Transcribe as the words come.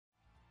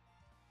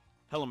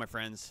Hello my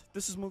friends,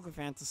 this is Moogle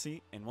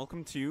Fantasy, and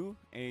welcome to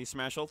a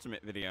Smash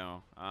Ultimate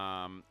video.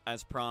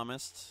 As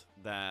promised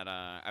that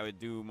I would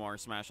do more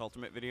Smash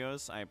Ultimate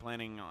videos, I'm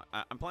planning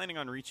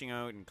on reaching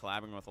out and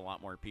collabing with a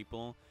lot more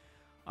people.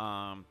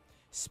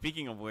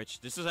 Speaking of which,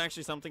 this is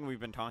actually something we've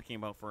been talking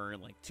about for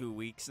like 2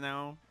 weeks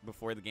now,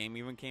 before the game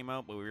even came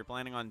out, but we were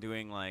planning on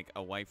doing like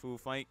a waifu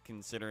fight,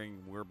 considering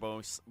we're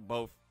both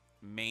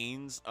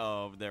mains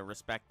of their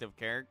respective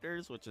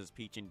characters, which is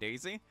Peach and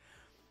Daisy.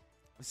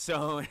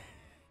 So...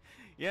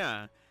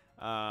 yeah,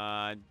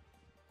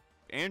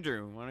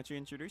 Andrew, why don't you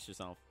introduce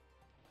yourself?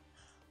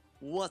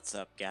 What's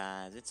up,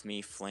 guys? It's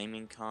me,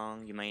 Flaming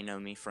Kong. You might know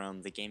me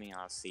from the Gaming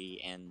Odyssey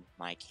and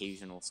my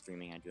occasional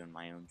streaming I do on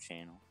my own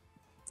channel.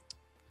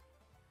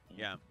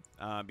 Yeah,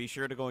 be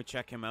sure to go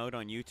check him out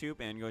on YouTube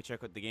and go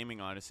check out the Gaming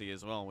Odyssey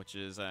as well, which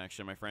is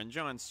actually my friend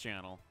John's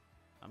channel.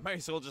 I might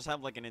as well just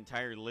have like an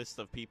entire list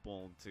of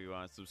people to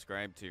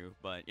subscribe to,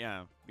 but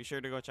yeah, be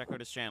sure to go check out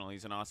his channel.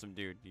 He's an awesome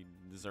dude. He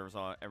deserves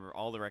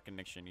all the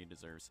recognition he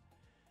deserves.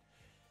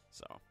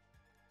 So.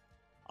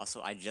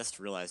 Also, I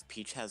just realized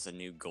Peach has a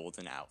new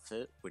golden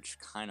outfit, which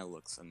kind of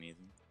looks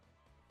amazing.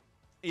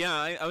 Yeah,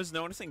 I was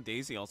noticing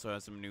Daisy also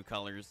has some new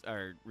colors,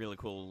 or really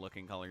cool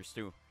looking colors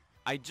too.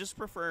 I just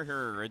prefer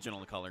her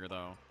original color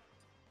though.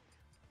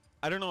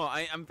 I don't know,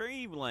 I'm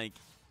very like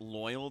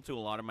loyal to a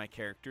lot of my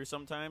characters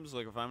sometimes.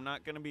 Like if I'm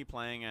not gonna be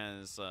playing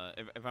as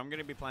if I'm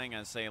gonna be playing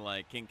as say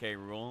like King K.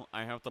 Rool,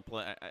 I have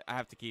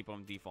to keep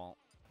him default.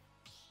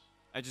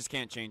 I just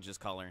can't change his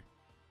color.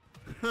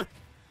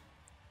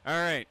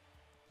 Alright.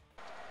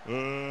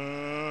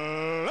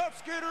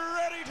 Let's get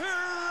ready to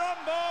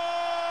rumble!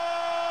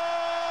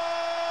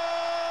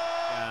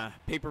 Yeah,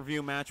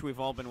 pay-per-view match we've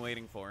all been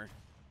waiting for.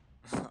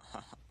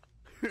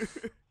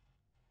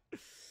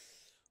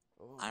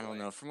 I don't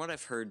know. From what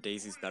I've heard,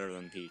 Daisy's better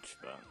than Peach,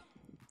 but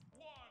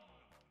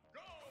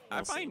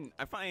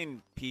I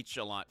find Peach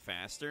a lot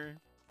faster,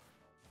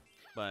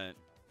 but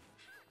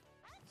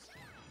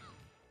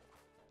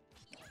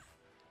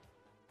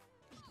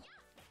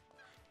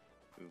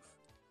oof.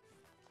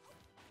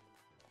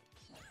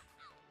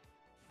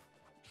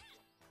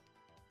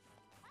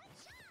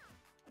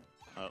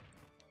 Oh,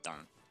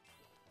 darn.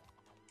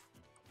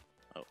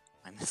 Oh,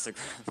 I missed the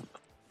grab.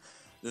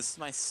 This is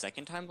my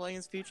second time playing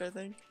as Peach, I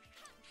think.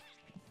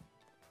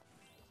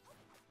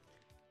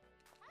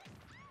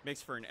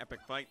 makes for an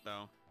epic fight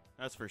though.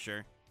 That's for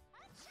sure.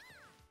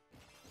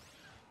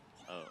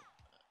 Oh.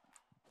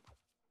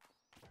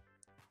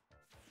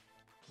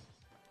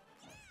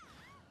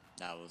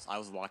 I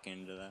was walking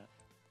into that.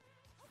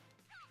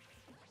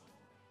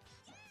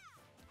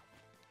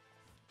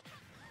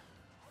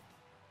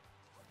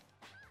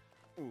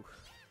 Ooh.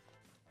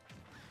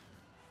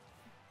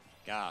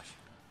 Gosh.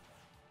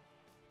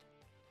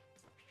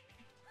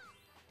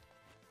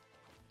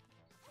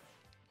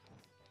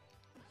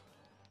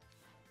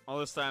 All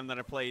this time that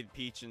I played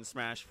Peach in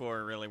Smash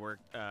 4 really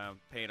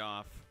paid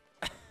off.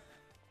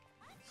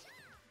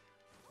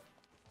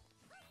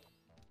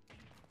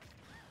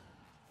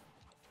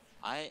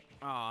 I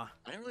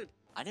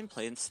didn't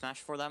play in Smash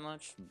 4 that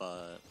much,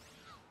 but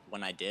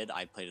when I did,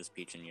 I played as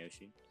Peach and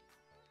Yoshi.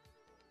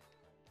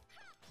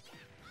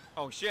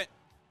 Oh shit.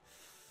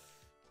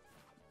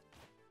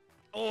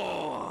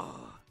 Oh.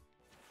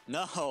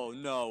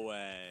 No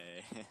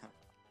way.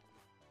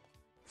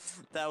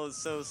 That was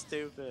so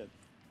stupid.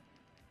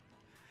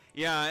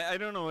 Yeah, I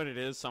don't know what it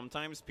is.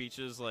 Sometimes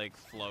Peach's like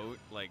float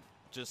like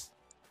just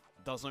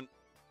doesn't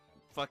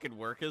fucking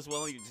work as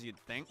well as you'd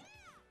think.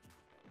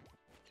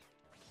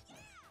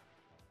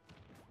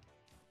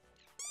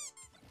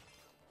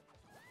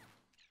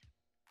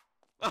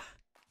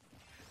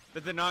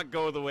 That did not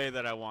go the way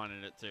that I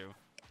wanted it to.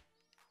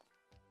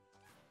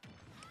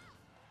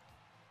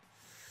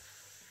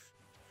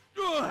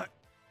 Ugh!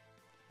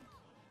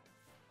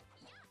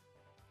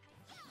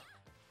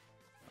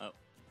 Oh.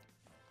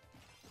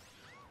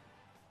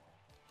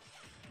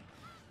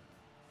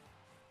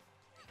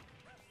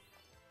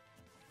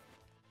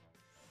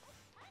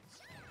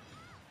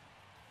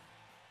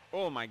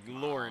 Oh my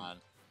lord.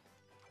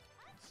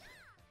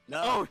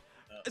 No. Oh!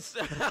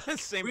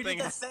 Same We thing.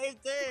 did the same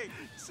thing!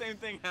 Same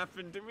thing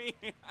happened to me.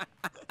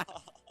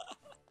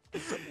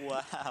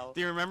 Wow.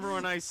 Do you remember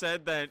when I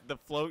said that the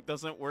float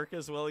doesn't work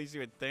as well as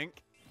you would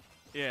think?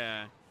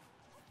 Yeah.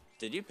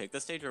 Did you pick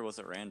the stage or was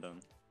it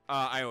random?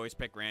 I always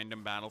pick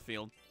random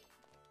battlefield.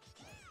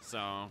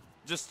 So,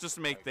 just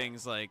to make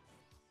things like...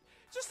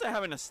 just to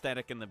have an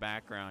aesthetic in the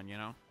background, you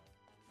know?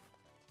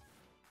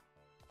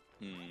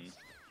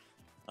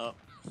 Oh.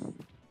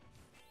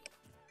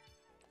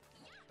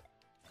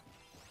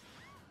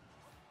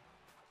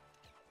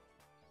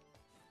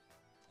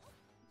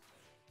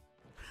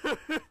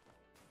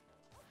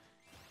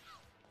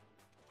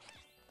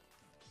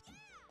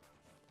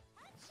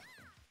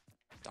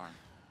 Darn.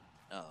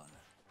 Oh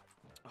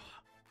no.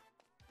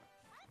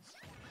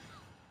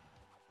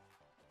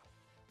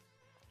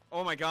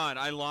 Oh my god,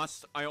 I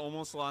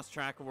almost lost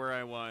track of where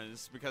I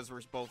was because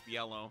we're both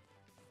yellow.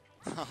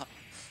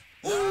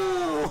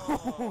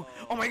 Oh!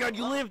 Oh my god,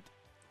 you lived!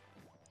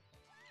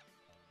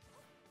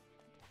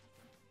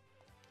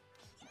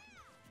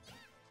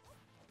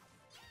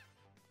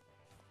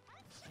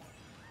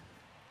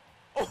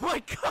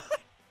 my god!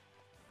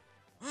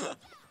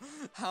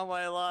 How am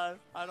I alive?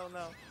 I don't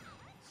know.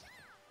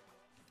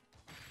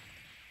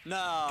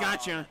 No.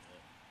 Gotcha. Alright.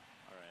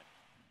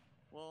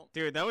 Well,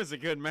 Dude, that was a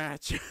good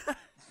match.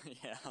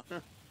 yeah.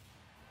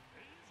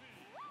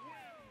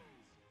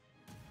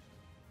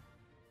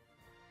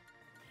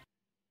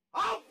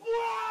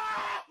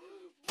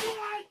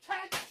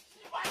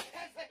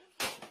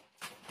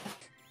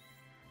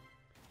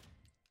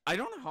 I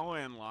don't know how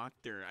I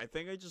unlocked her. I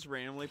think I just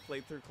randomly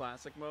played through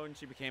classic mode and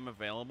she became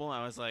available.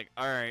 I was like,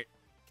 alright.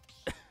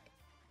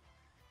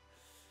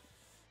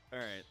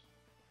 Alright.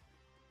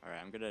 Alright,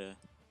 I'm gonna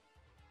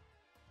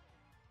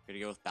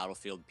go with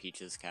Battlefield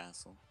Peach's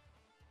Castle.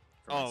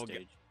 For my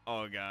stage.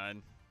 Oh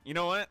god. You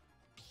know what?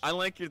 I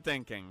like your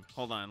thinking.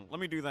 Hold on. Let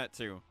me do that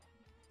too.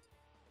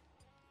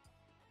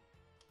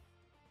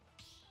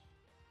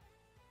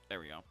 There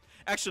we go.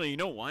 Actually, you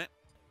know what?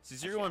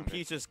 Since you're going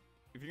Peach's,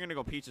 if you're gonna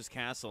go Peach's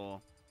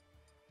Castle,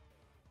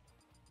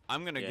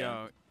 I'm gonna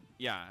go.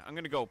 Yeah, I'm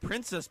gonna go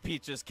Princess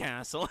Peach's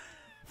Castle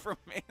from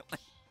Melee.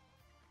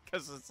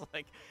 Because it's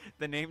like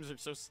the names are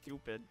so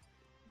stupid.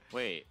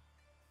 Wait,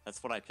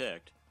 that's what I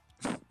picked.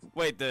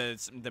 Wait,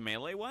 the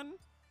Melee one?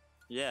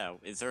 Yeah,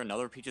 is there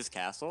another Peach's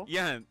Castle?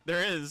 Yeah,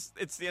 there is.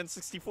 It's the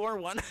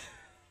N64 one.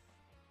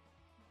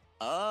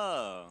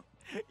 Oh.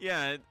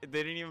 Yeah, they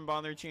didn't even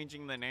bother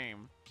changing the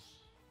name.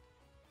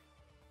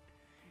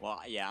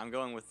 Well, yeah, I'm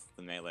going with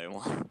the Melee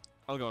one.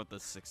 I'll go with the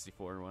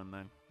 64 one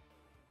then.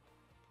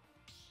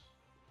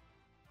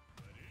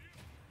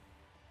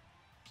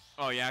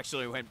 Oh, you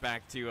actually went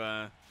back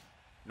to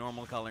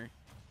normal color.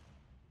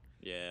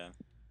 Yeah.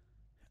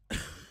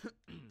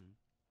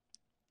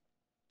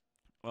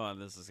 Oh,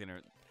 this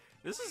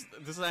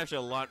is actually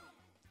a lot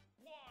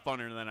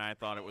funner than I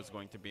thought it was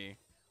going to be.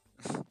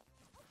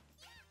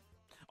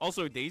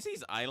 Also,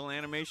 Daisy's idle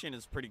animation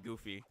is pretty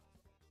goofy.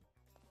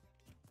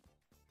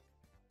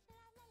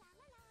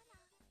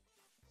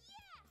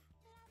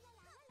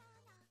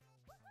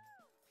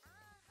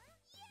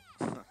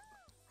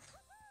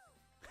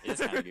 It's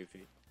kind of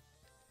goofy.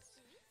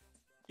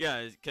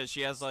 Yeah, because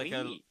she has like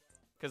Sweet.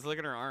 because look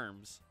at her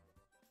arms.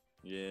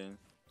 Yeah.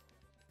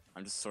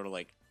 I'm just sort of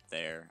like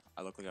there.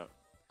 I look like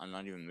I'm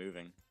not even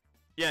moving.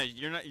 Yeah,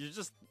 you're not. You're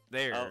just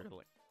there. Oh.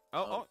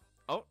 Like,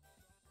 oh.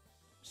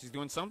 She's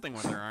doing something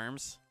with her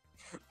arms.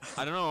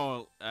 I don't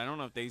know. I don't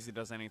know if Daisy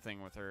does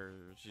anything with her.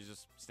 She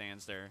just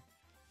stands there.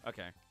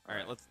 Okay. All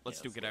right.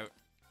 Let's duke it out.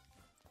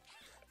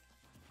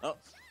 Oh.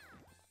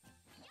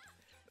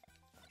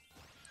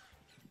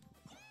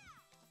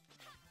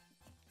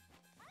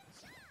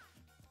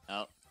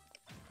 Oh.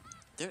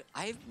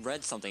 I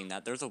read something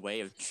that there's a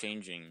way of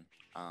changing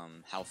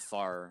how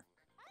far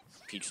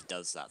Peach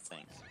does that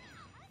thing.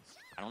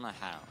 I don't know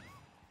how.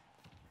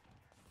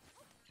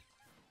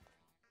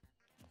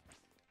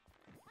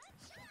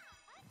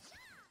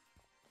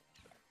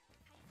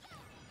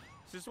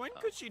 Since when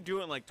could she do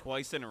it like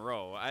twice in a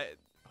row?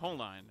 Hold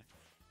on.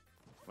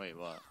 Wait,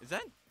 what? Is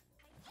that?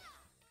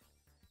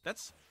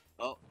 That's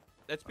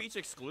Peach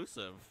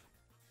exclusive.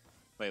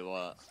 Wait,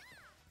 what?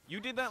 You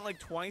did that like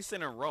twice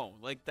in a row.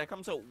 Like that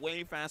comes out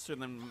way faster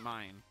than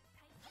mine.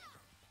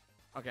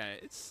 Okay,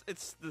 it's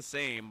the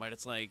same, but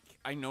it's like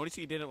I noticed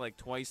you did it like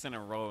twice in a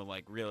row,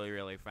 like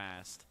really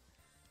fast.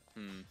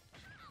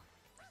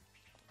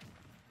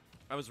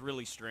 That was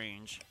really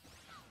strange.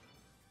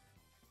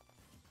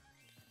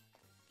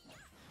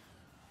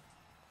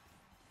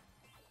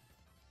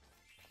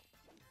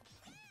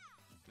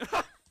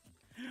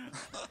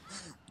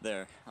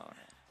 There. Alright.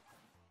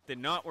 Did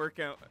not work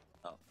out.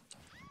 Oh.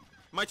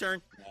 My turn.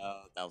 No,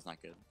 that was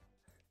not good.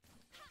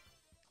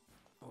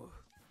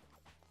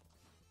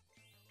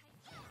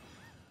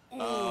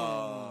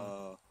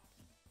 Oh.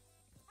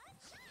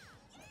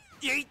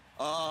 Yeet.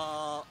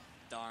 Oh.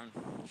 Darn.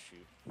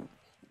 Shoot. I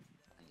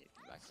need to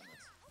come back from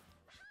this.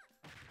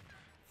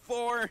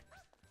 4.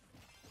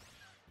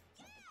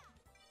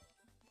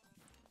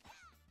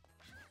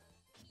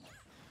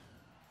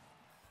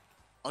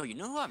 Oh, you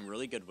know who I'm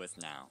really good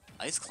with now?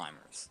 Ice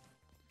climbers.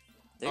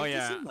 Oh,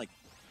 yeah. Seem like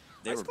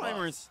they were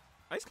buffed.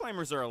 Ice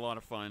climbers are a lot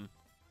of fun.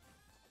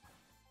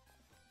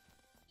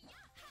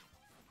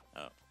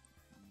 Oh.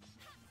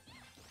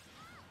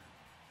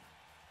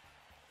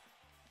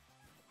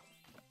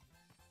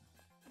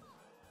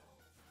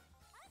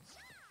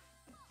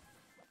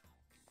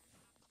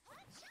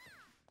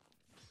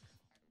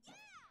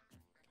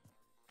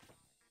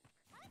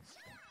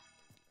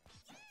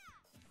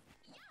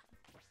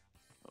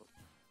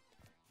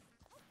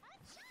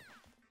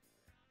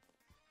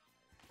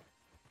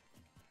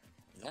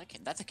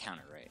 That's a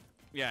counter, right?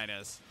 Yeah, it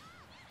is.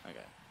 Okay.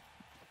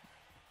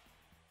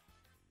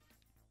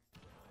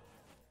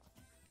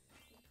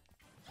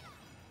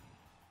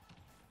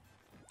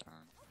 Darn.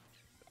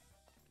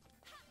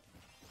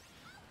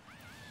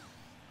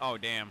 Oh,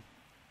 damn.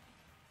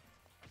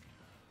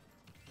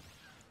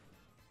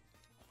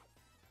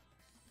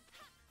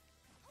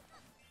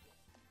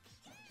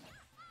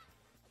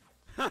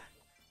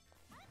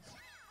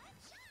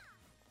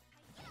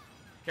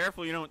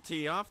 Careful you don't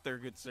tee off there,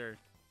 good sir.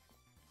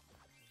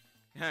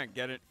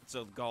 Get it? It's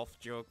a golf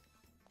joke.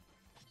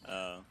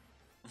 Oh.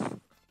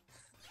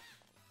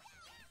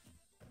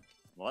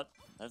 What?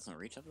 That doesn't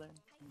reach up there?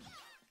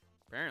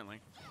 Apparently.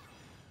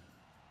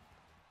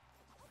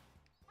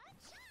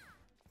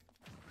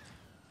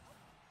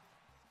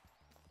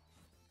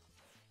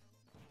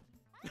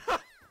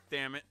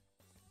 Damn it.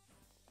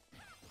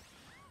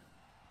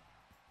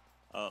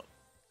 Oh.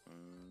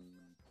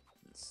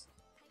 This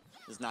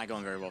is not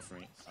going very well for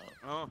me. Oh.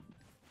 Oh.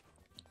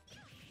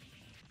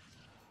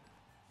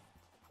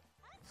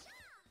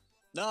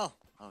 No!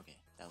 Okay,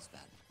 that was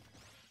bad.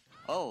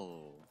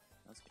 Oh.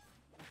 That's good.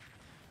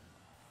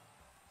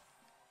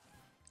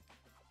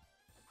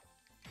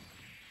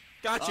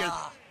 Gotcha!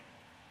 Ah!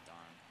 Darn.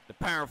 The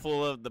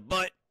powerful of the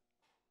butt.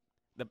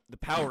 The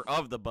power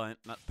of the butt,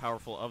 not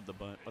powerful of the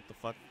butt. What the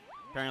fuck?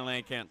 Apparently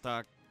I can't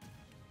talk.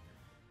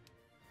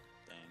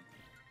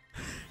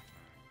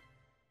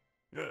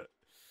 Dang.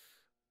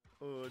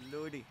 Oh,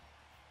 lordy.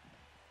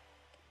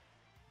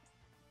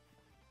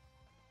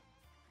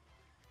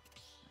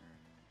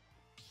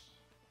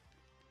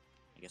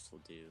 I guess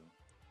we'll do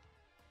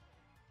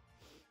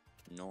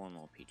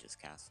normal Peach's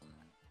Castle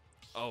now.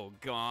 Oh,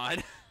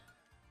 God.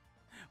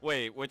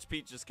 Wait, which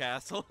Peach's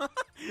Castle?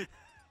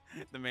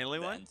 The melee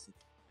The one?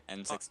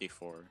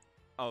 N64.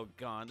 Oh,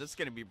 God. This is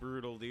gonna be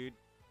brutal, dude.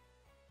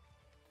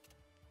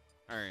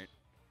 Alright.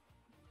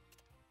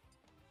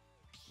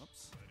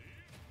 Oops.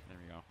 There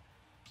we go.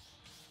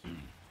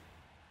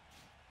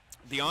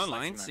 The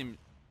online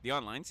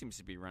seems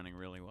to be running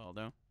really well,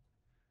 though.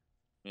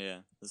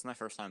 Yeah, this is my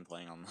first time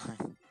playing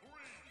online.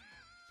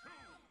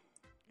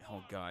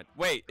 Oh, God.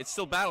 Wait, it's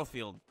still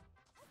Battlefield.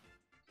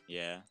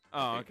 Yeah.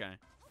 Oh, okay.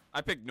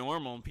 I picked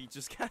normal in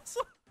Peach's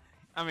Castle.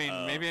 I mean,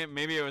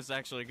 maybe it was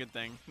actually a good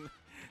thing.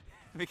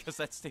 Because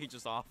that stage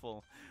is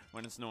awful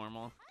when it's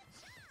normal.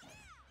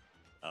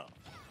 Oh.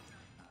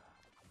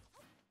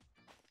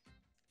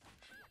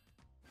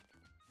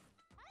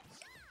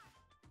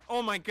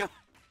 Oh my God.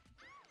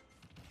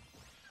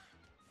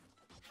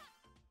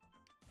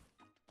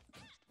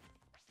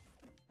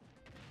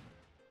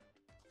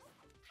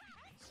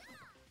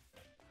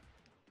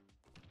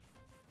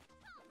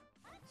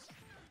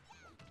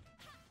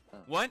 Oh.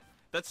 What?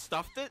 That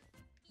stuffed it?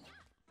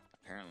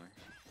 Apparently.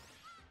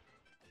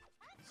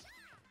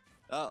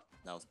 Oh,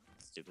 that was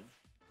stupid.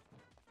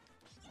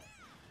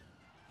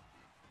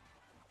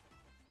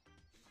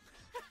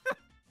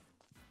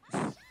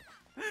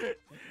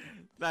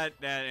 That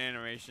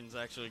animation's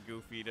actually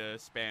goofy to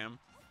spam.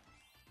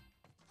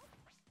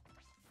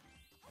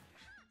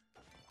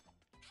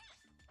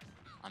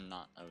 I'm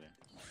not.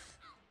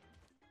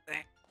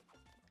 Okay.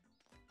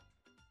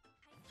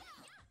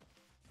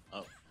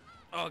 Oh.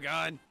 Oh,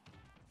 God.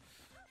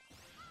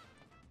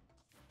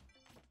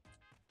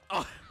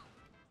 Oh,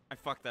 I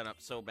fucked that up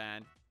so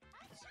bad.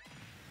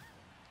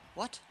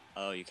 What?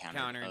 Oh, you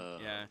countered.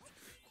 Countered, yeah.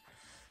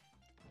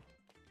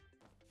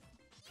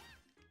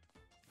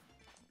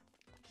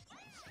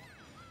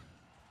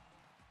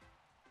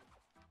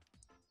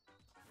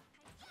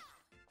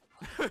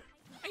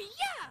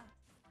 Yeah.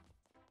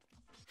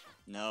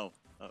 No.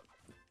 Oh.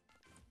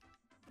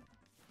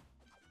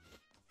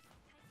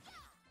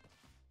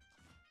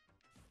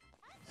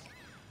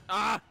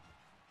 Ah!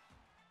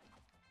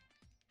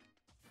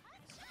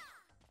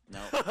 No.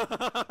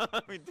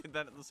 We did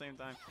that at the same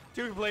time.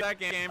 Two, we played that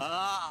game.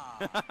 Ah!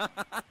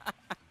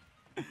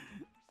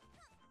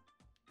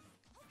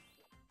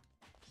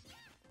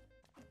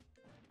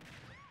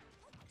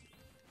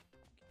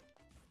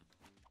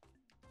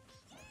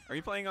 Are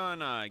you playing on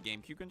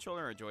GameCube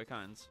controller or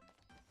Joy-Cons?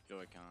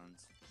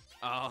 Joy-Cons.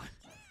 Oh,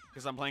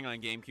 because I'm playing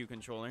on GameCube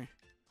controller.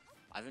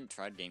 I haven't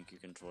tried GameCube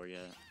controller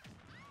yet.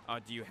 Oh,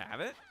 do you have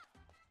it?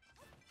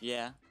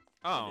 Yeah.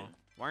 Oh,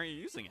 why aren't you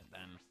using it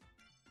then?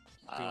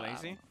 Too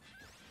lazy?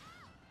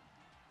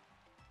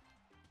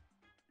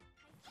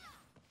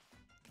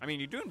 I mean,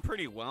 you're doing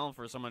pretty well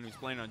for someone who's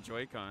playing on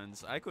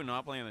Joy-Cons. I could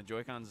not play on the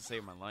Joy-Cons to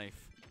save my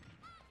life.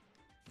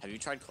 Have you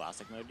tried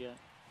classic mode yet?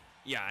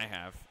 Yeah, I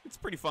have. It's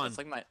pretty fun.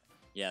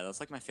 That's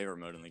like my favorite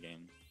mode in the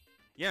game.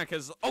 Yeah,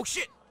 because oh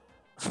shit!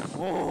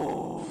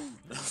 Oh,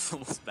 That was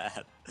almost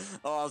bad.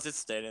 Oh, I was just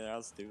standing there. I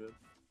was stupid.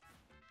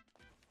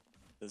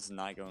 This is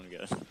not going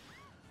good.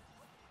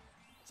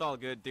 it's all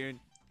good, dude.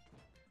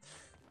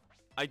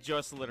 I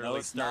just literally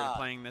it's started not.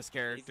 playing this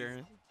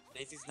character.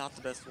 Daisy's not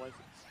the best wife.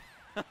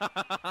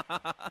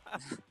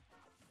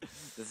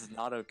 This is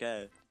not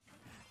okay.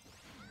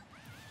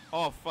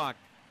 Oh fuck!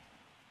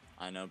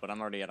 I know, but I'm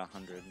already at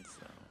 100,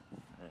 so...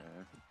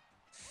 Yeah.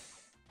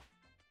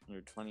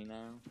 120 now?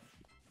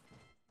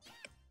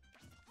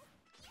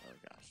 Oh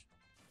gosh.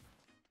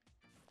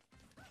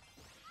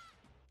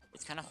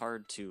 It's kind of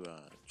hard to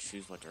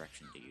choose what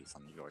direction to use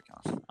on the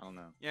Joy-Con. I don't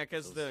know. Yeah,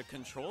 because the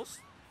controls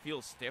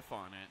feel stiff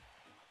on it.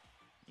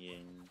 Yeah.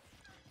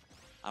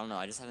 I don't know,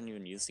 I just haven't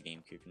even used the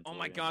GameCube controller. Oh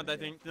my yet, god, that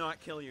maybe. thing did not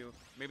kill you.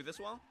 Maybe this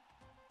will?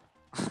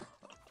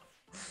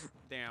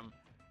 Damn.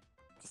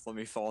 Just let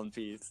me fall in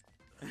peace.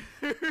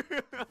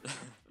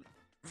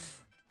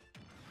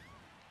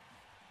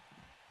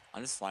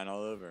 I'm just flying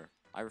all over.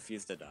 I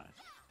refuse to die.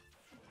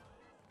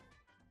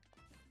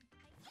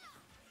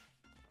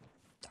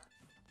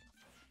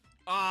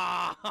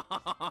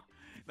 Ah,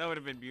 that would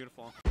have been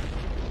beautiful.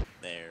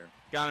 There.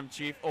 Got him,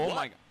 Chief. Oh What?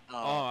 my god. Oh,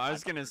 Oh, I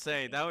was thought gonna you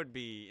say did. that would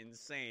be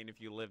insane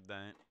if you lived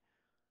that.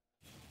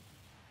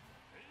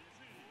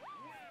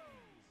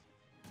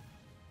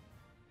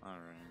 All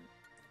right.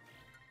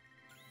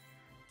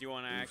 Do you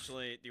want to Oof.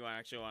 actually? Do you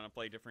actually want to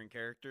play different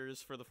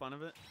characters for the fun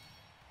of it?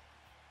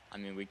 I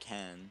mean, we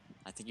can.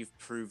 I think you've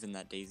proven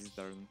that Daisy's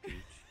better than Peach.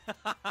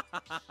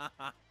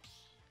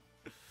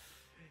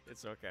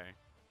 It's okay.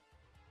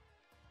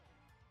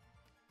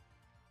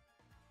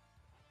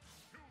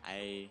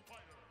 I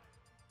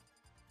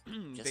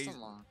just Daisy,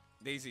 unlocked.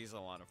 Daisy's a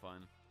lot of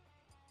fun.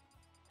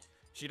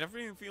 She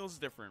definitely feels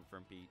different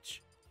from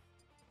Peach,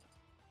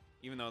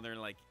 even though they're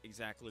like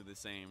exactly the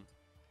same.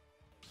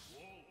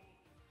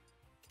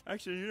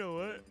 Actually, you know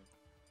what?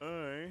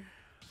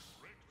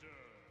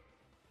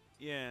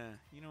 Yeah,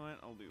 you know what?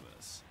 I'll do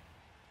this.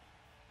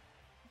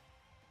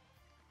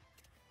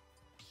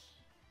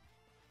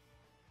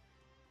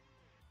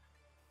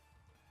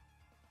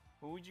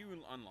 Who would you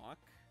unlock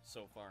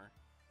so far?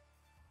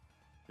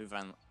 Who've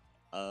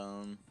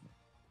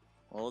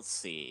well, let's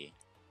see.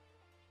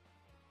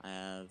 I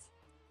have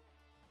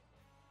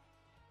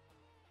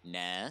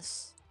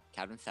Ness,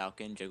 Captain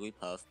Falcon,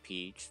 Jigglypuff,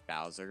 Peach,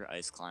 Bowser,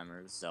 Ice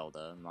Climbers,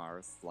 Zelda,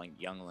 Marth,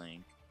 Young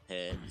Link,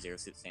 Pit, Zero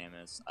Suit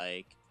Samus,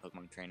 Ike,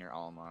 Pokemon Trainer,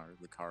 Olimar,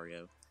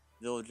 Lucario,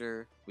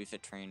 Villager, Wii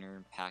Fit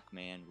Trainer,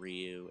 Pac-Man,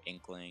 Ryu,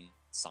 Inkling,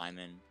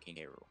 Simon, King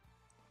K. Rool.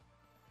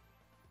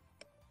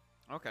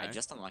 Okay. I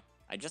just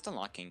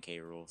unlocked King K.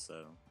 Rool,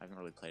 so I haven't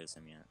really played as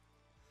him yet.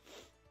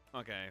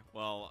 Okay.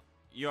 Well,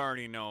 you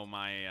already know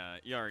my.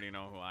 You already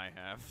know who I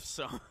have.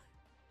 So.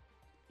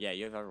 Yeah,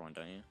 you have everyone,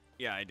 don't you?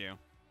 Yeah, I do.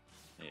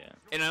 Yeah.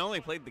 And I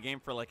only played the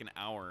game for like an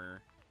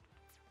hour.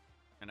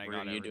 And I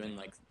got everything.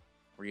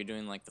 Were you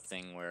doing like the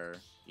thing where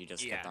you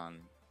just kept on?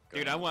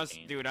 Dude, going on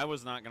the game? I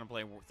was not gonna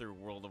play through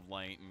World of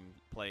Light and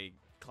play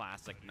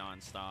classic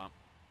nonstop.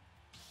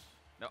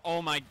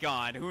 Oh my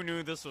God! Who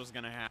knew this was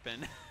gonna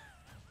happen?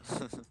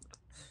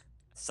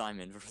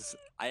 Simon versus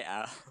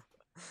I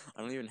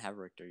don't even have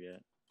Richter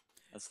yet.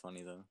 That's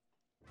funny though.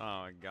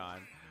 Oh my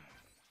God!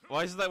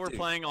 Why is it that we're Dude.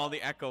 playing all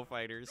the Echo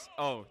Fighters?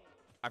 Oh,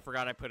 I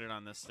forgot I put it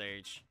on this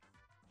stage.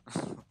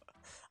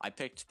 I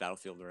picked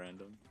Battlefield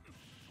random.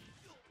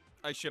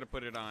 I should have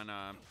put it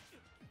on.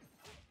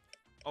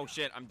 Oh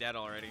shit! I'm dead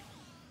already.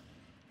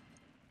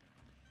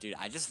 Dude,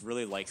 I just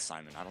really like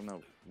Simon. I don't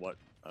know what.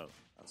 Oh,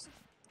 that was...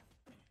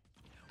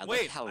 I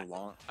Wait, like how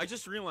long. I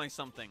just realized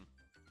something.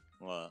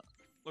 What?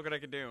 Look what I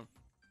could do.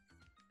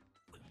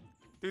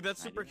 Dude,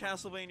 that's I Super do.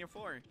 Castlevania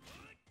 4.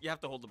 You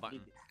have to hold the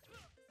button.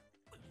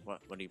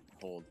 What? What do you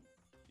hold?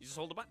 You just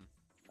hold the button.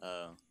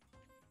 Oh.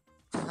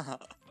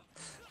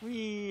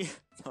 Wee.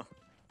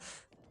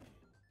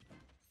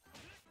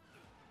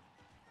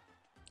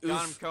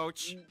 Got him,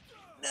 coach.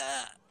 Nah.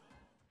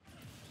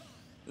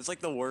 It's like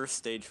the worst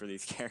stage for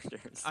these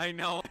characters. I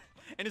know.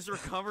 And his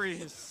recovery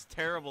is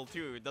terrible,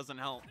 too. It doesn't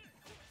help.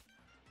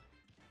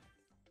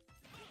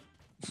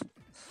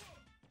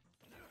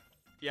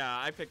 Yeah,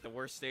 I picked the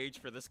worst stage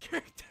for this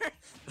character.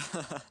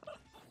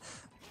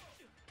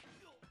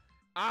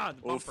 Ah,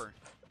 the Oof. bumper.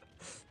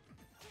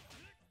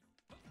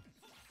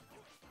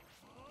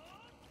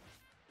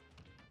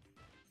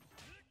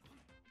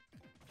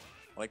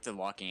 I like the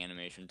walking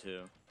animation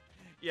too.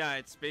 Yeah,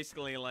 it's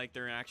basically like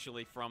they're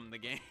actually from the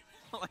game.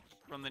 Like,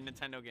 from the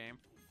Nintendo game.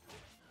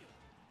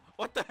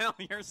 What the hell?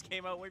 Yours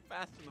came out way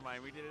faster than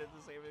mine. We did it at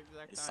the same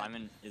exact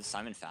time. Is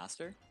Simon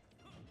faster?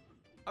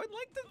 I would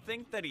like to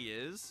think that he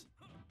is.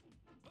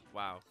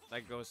 Wow,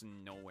 that goes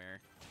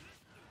nowhere.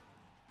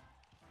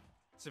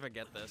 Let's see if I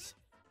get this.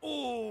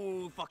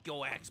 Oh, fuck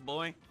your axe,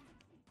 boy.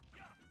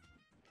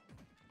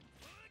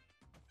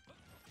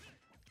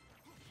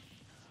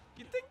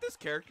 You'd think this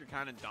character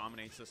kind of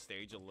dominates the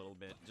stage a little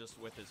bit just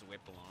with his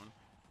whip alone.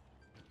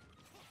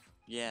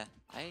 Yeah,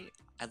 I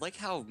like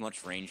how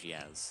much range he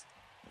has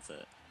with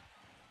it.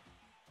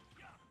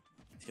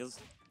 Feels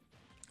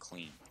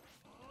clean.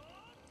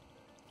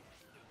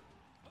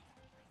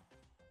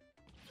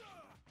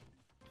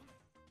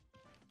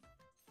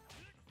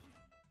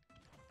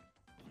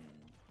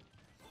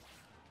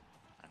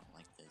 I don't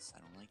like this. I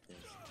don't like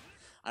this.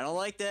 I don't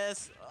like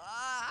this.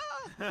 Ah!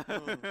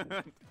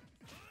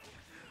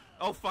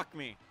 Oh, fuck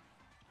me.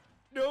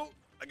 No,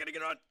 I gotta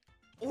get on.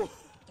 Oh.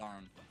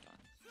 Darn.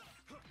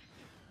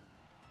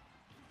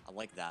 I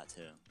like that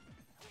too.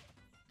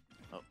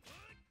 Oh.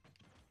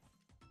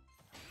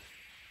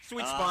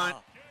 Sweet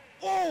spot.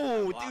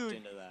 Oh, Walked dude.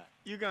 into that.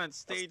 You got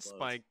stage close.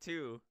 spike,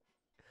 too.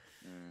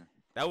 Mm.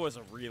 That was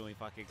a really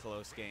fucking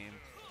close game.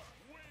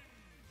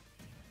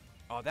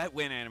 Oh, that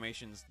win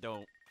animation's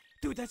dope.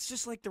 Dude, that's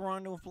just like the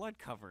Rondo of Blood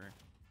cover.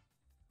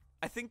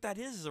 I think that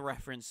is a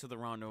reference to the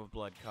Rondo of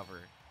Blood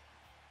cover.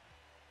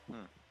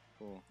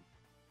 Cool.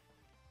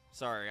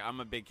 Sorry, I'm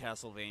a big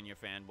Castlevania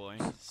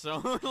fanboy.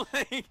 So,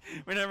 like,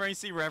 whenever I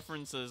see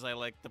references, I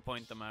like to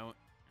point them out.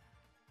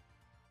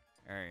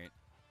 Alright.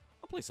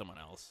 I'll play someone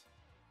else.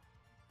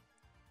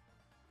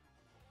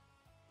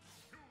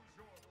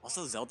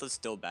 Also, Zelda's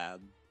still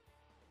bad.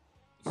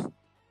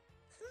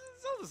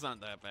 Zelda's not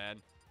that bad.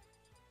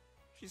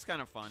 She's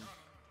kind of fun.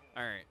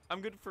 Alright,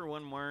 I'm good for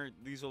one more.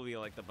 These will be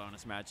like the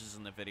bonus matches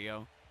in the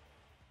video.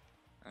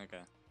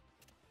 Okay.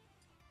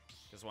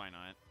 Because why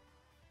not?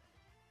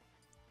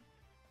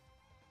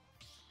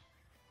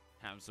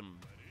 Have some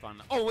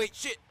fun. Oh, wait,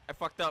 shit! I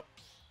fucked up.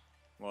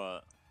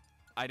 What?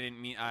 I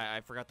didn't mean... I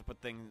forgot to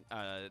put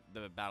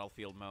the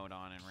battlefield mode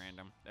on in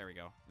random. There we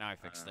go. Now I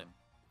fixed it.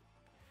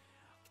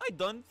 I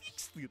done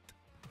fixed it.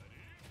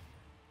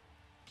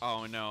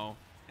 Oh, no.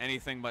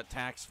 Anything but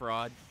tax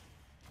fraud.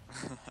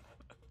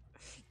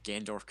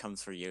 Gandorf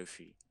comes for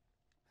Yoshi.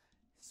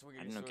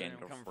 I didn't know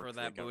Gandorf come worked for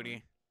that the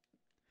booty.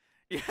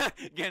 Yeah,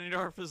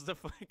 Ganondorf is the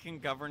fucking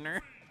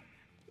governor.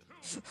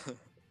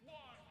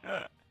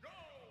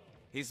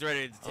 He's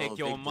ready to take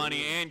your money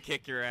dude. and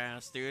kick your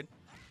ass, dude.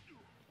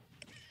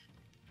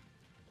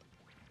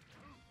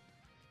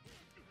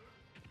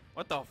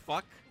 What the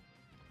fuck?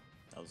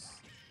 That was...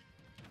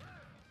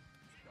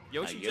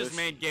 Yoshi just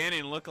made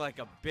Ganon look like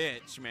a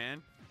bitch,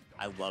 man.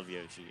 I love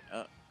Yoshi.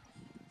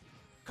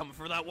 Coming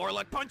for that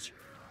warlock punch.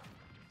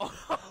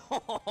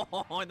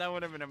 Oh, that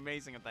would have been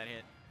amazing if that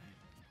hit.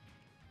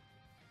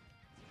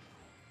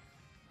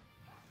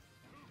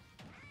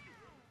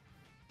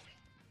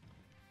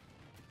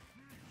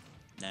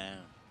 No.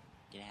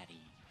 Get out of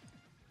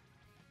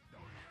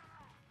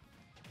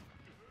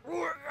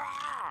here.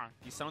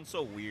 You sound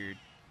so weird.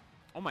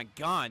 Oh my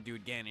god,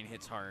 dude, Ganon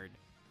hits hard.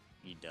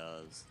 He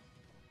does.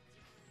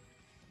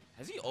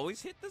 Has he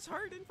always hit this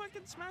hard in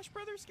fucking Smash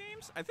Brothers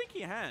games? I think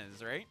he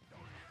has, right?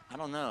 I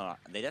don't know.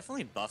 They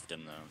definitely buffed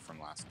him, though, from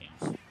last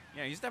game.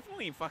 Yeah, he's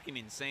definitely fucking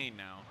insane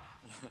now.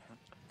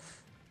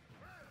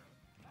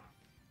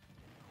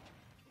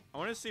 I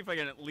want to see if I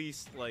can at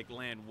least, like,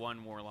 land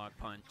one Warlock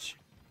punch.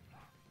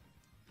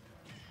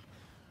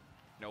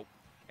 Nope.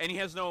 And he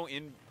has no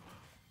in...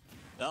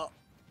 Oh.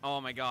 Oh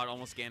my god,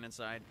 almost Ganon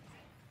side.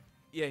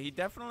 Yeah, he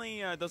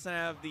definitely doesn't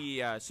have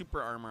the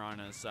super armor on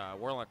his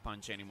Warlock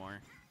punch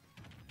anymore.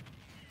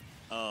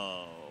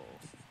 Oh.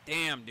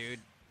 Damn, dude.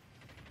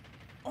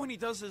 Oh, and he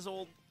does his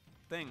old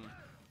thing.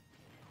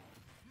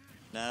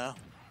 No.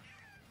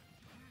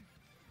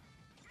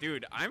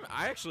 Dude, I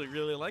actually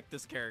really like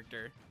this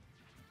character.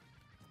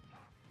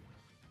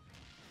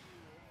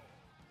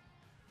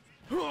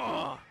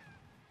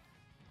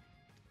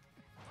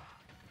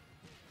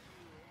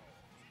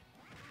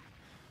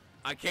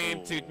 I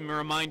came to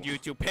remind you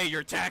to pay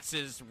your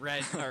taxes,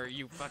 Red, or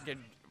you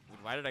fucking...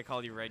 Why did I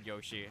call you Red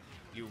Yoshi?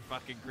 You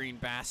fucking green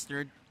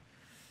bastard.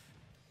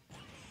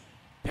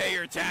 Pay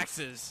your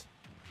taxes.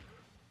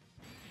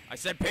 I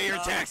said pay your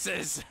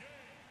taxes.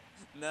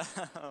 No.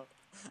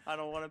 I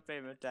don't want to pay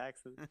my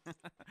taxes.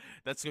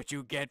 That's what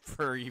you get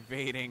for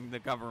evading the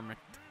government.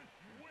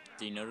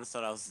 Do you notice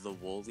that I was the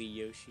woolly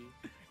Yoshi?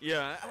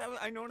 Yeah,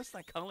 I noticed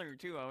that color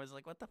too. I was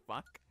like, what the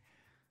fuck?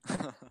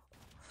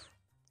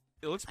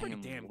 It looks pretty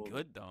damn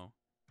good, though.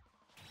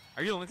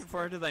 Are you looking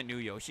forward to that new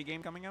Yoshi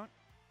game coming out?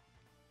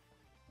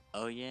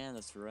 Oh, yeah,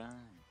 that's right.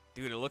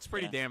 Dude, it looks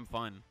pretty damn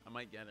fun. I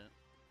might get it.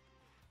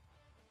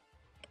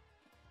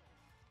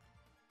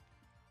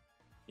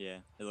 Yeah,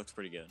 it looks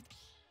pretty good.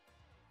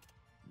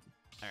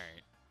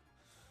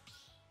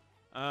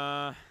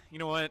 Alright. You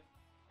know what?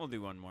 We'll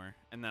do one more,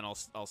 and then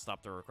I'll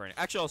stop the recording.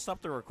 Actually, I'll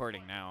stop the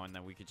recording now, and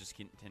then we could just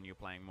continue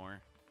playing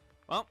more.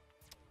 Well,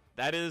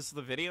 that is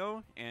the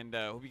video, and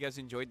hope you guys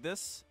enjoyed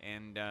this.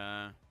 And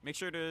make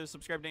sure to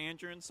subscribe to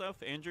Andrew and stuff.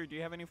 Andrew, do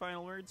you have any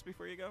final words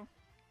before you go?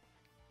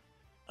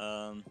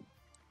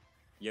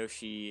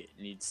 Yoshi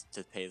needs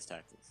to pay his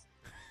taxes.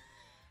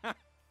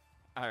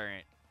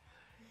 Alright.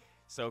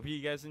 So hope you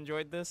guys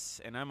enjoyed this,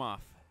 and I'm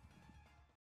off.